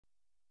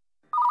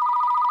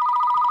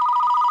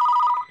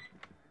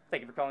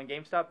Thank you for calling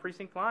GameStop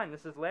Precinct Line.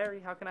 This is Larry.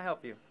 How can I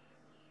help you?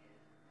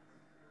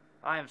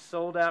 I am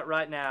sold out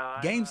right now.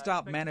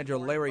 GameStop manager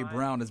Larry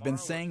Brown has been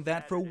saying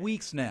that for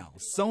weeks now.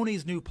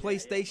 Sony's new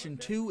PlayStation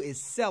 2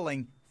 is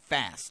selling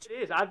fast.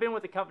 It is. I've been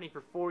with the company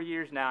for 4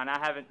 years now, and I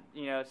haven't,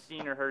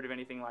 seen or heard of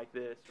anything like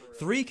this.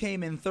 3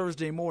 came in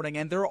Thursday morning,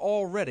 and they're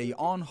already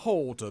on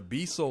hold to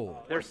be sold.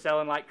 They're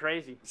selling like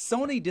crazy.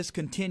 Sony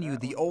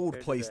discontinued the old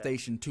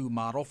PlayStation 2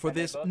 model for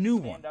this new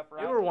one. The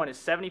newer one is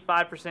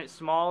 75%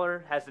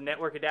 smaller, has the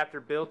network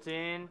adapter built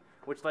in,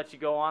 which lets you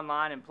go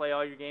online and play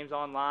all your games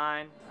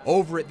online.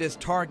 Over at this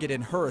Target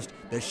in Hearst,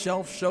 the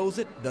shelf shows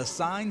it, the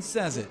sign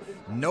says it.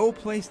 No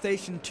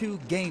PlayStation 2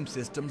 game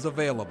systems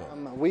available.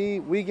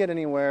 We get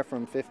anywhere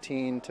from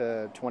 15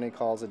 to 20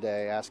 calls a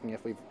day asking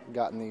if we've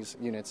gotten these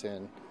units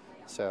in.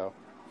 So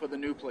for the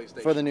new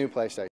PlayStation. For the new PlayStation.